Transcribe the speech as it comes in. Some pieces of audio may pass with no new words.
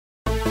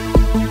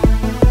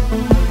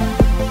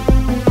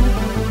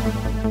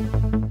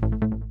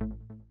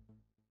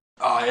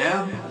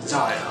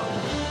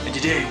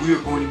Today we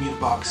are going to be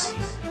unboxing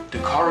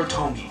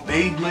TakaraTomy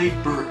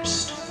Beyblade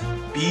Burst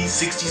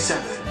B-67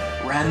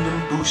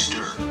 Random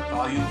Booster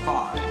Volume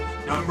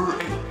 5 Number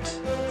 8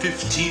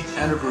 15th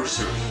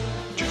Anniversary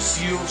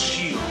Draciel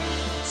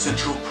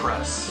S.Central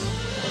Press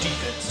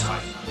Defense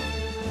Type.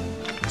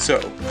 So,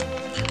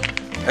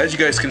 as you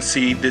guys can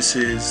see, this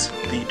is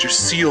the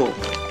Draciel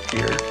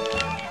here,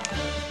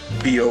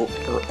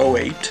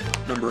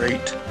 B08, number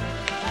 8.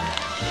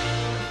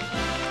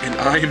 And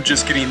I am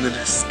just getting the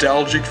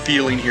nostalgic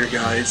feeling here,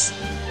 guys.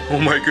 Oh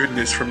my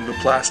goodness, from the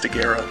plastic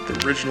era,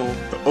 the original,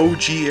 the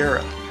OG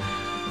era.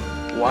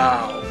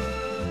 Wow.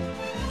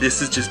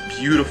 This is just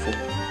beautiful.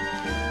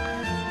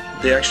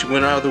 They actually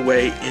went out of the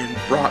way and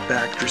brought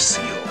back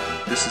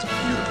Draciel. This is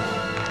beautiful.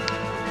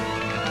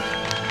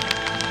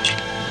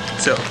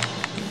 So,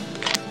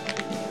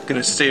 I'm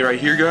gonna stay right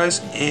here,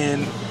 guys,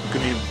 and I'm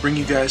gonna bring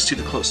you guys to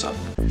the close-up.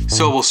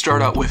 So we'll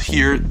start out with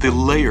here, the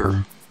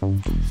layer.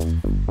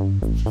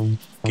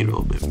 Get a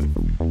little bit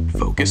of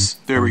focus.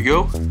 There we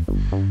go.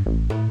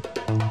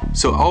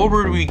 So all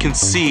we can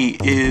see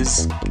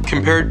is,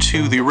 compared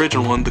to the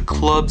original one, the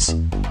clubs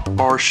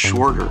are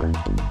shorter,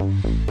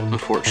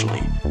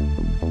 unfortunately.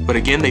 But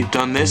again, they've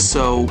done this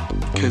so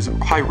because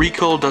high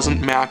recoil doesn't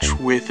match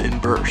with in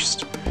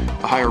burst.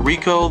 The higher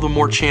recoil, the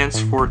more chance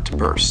for it to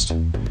burst,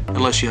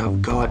 unless you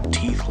have god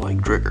teeth like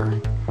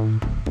Drigger.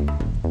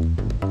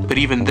 But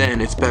even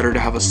then, it's better to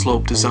have a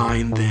slope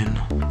design than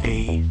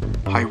a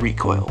high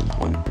recoil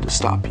one to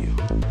stop you.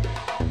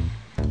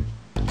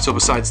 So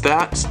besides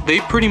that,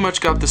 they pretty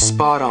much got the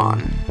spot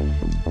on.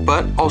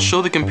 But I'll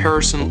show the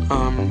comparison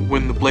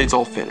when the blade's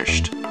all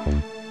finished.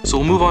 So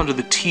we'll move on to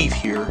the teeth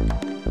here.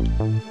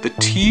 The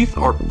teeth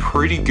are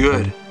pretty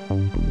good.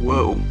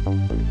 Whoa.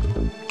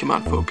 Come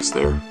on, focus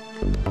there.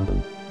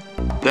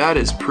 That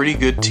is pretty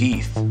good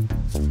teeth.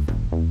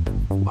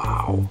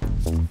 Wow.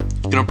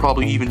 You're gonna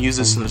probably even use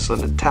this as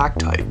an attack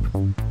type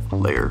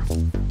layer.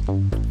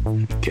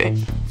 Okay.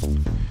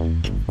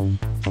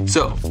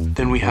 So,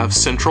 then we have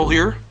Central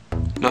here.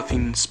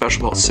 Nothing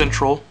special about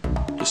Central,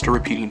 just a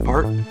repeating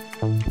part.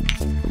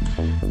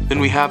 Then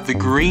we have the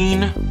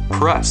green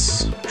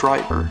press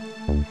driver.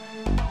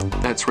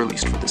 That's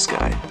released for this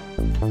guy.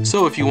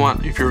 So if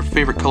your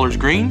favorite color is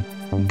green,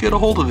 get a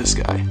hold of this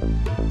guy.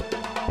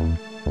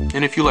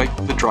 And if you like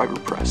the driver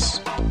press.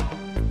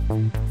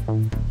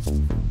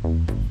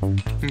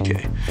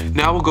 Okay,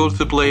 now we'll go to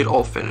the blade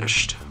all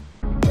finished.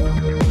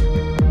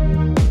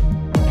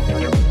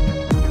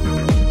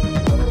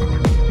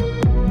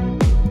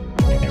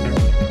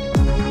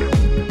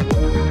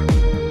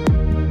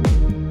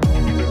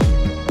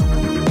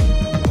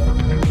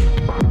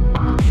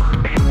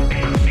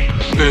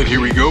 And here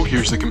we go,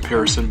 here's the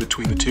comparison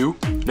between the two.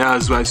 Now,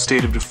 as I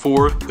stated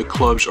before, the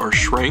clubs are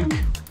shrank,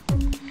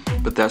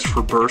 but that's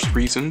for burst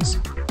reasons.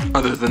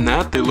 Other than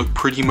that, they look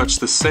pretty much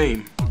the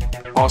same.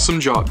 Awesome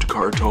job,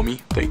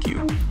 TakaraTomy, thank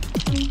you.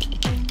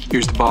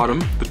 Here's the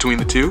bottom between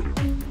the two.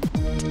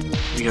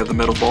 We have the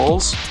metal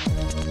balls,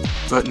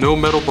 but no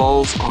metal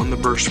balls on the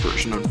burst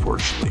version,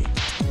 unfortunately.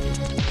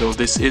 Though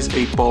this is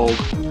a balled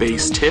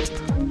base tip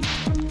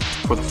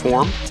for the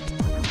form.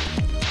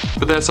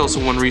 But that's also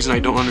one reason I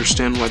don't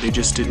understand why they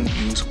just didn't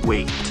use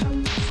weight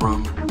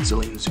from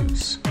Zillion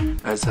Zeus,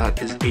 as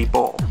that is a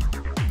ball.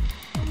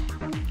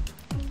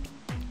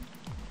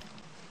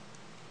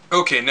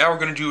 Okay, now we're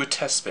going to do a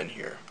test spin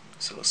here.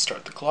 So let's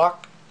start the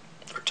clock,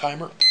 or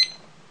timer.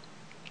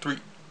 3,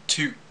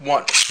 2,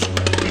 1.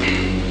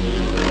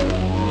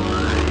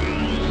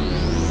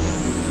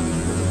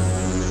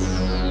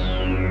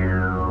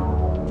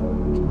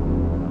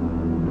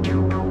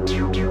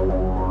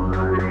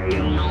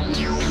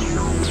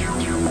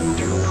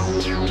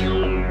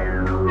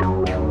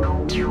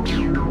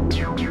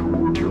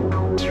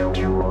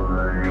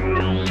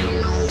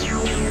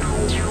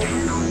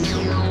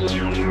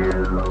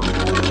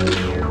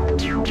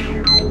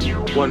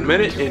 One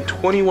minute and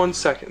 21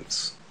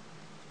 seconds.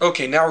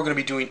 Okay, now we're going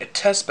to be doing a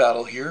test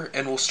battle here,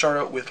 and we'll start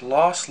out with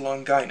Los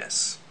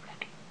Longinus.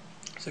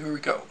 So here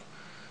we go.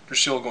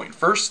 Draciel going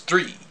first.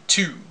 3,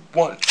 2,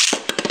 1.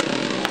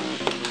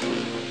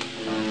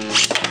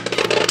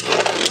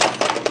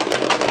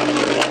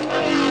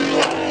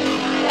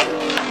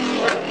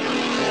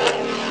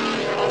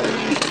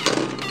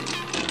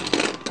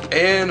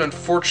 And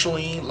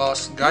unfortunately,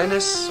 Los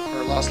Longinus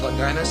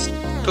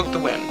took the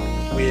win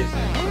with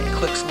how many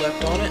clicks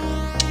left on it?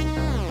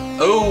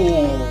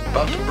 Oh,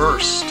 about to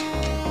burst.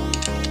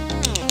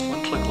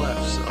 1 click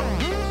left, so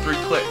 3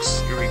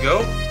 clicks. Here we go.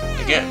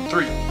 Again,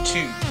 3,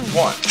 2,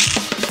 1.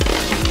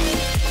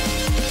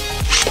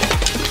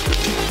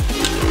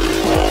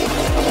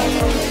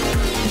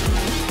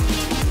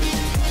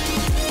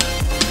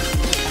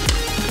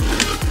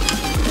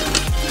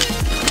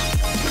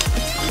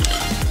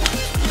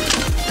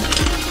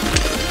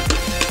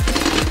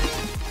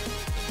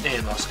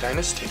 And Los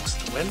Longinus takes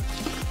the win.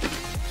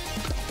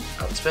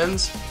 Out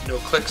spins, no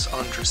clicks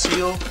on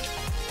Draciel,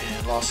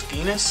 and Los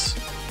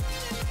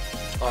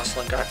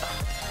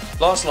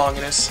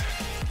Longinus,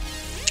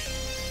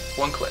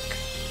 1 click.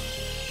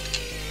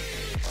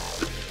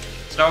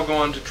 So now we'll go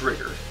on to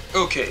Trigger.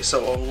 Okay,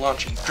 so I'm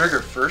launching Trigger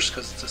first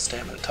because it's a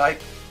stamina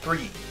type.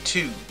 3,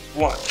 2,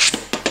 1.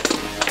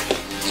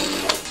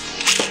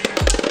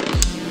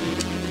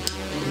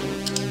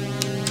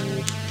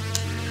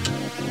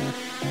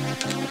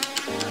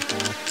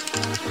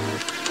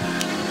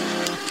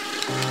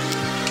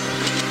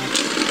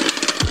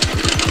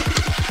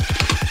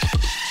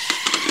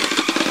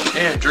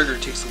 And Trigger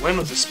takes the win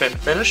with a spin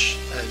finish,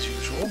 as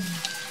usual.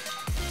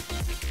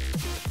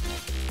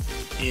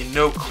 And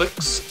no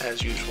clicks,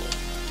 as usual.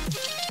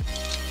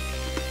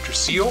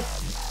 Draciel,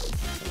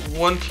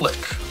 1 click,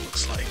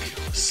 looks like.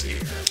 Let's see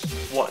here.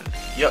 1,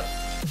 yep.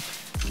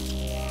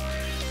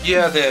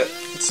 Yeah,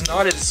 it's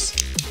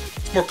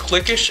more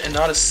clickish and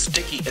not as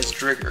sticky as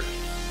Trigger.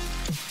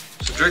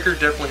 So Trigger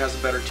definitely has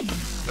a better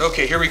teeth.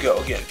 Okay, here we go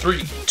again.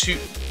 3, 2,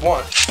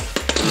 1.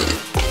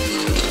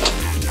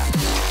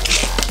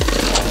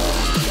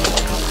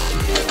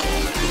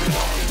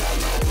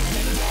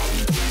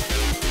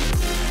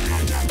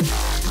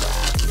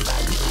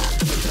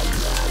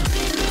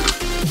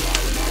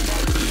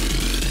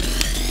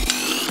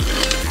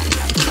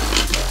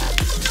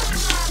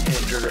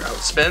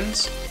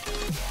 Outspins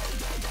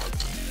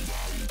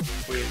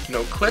with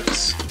no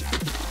clicks,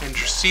 and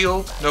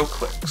Draciel, no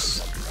clicks.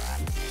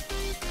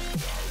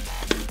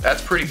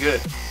 That's pretty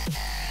good.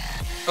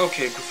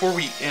 Okay, before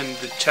we end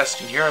the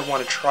testing here, I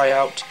want to try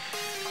out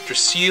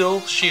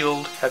Draciel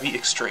Shield Heavy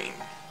Extreme.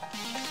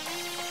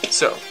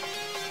 So,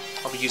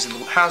 I'll be using the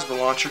Hasbro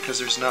launcher because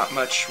there's not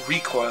much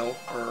recoil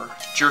or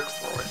jerk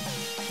for it.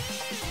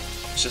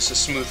 It's just a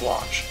smooth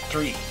launch.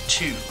 3,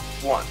 2,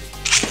 1.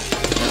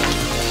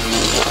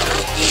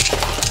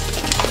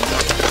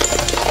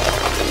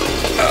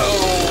 Oh!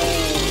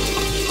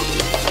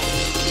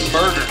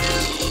 Murder!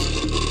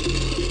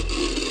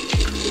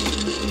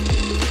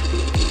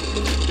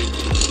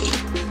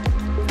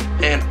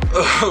 And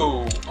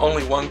oh!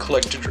 Only 1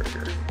 click to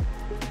Trigger.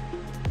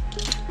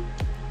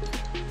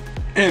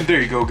 And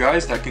there you go,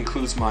 guys. That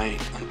concludes my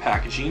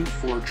unpackaging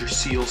for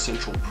Draciel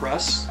S.Central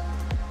Press.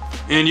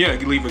 And yeah, you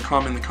can leave a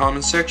comment in the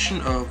comment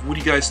section of what do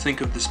you guys think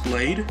of this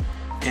blade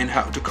and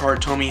how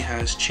TakaraTomy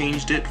has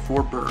changed it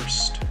for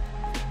Burst.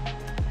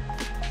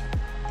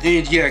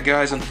 And yeah,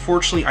 guys,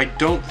 unfortunately, I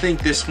don't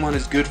think this one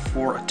is good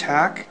for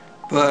attack,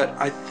 but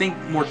I think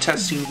more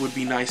testing would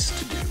be nice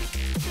to do.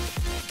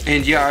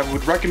 And yeah, I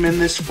would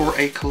recommend this for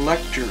a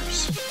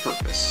collector's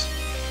purpose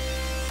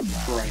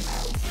for right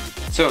now.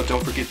 So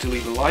don't forget to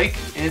leave a like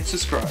and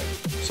subscribe.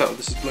 So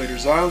this is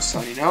Draciel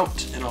signing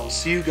out, and I'll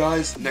see you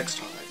guys next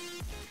time.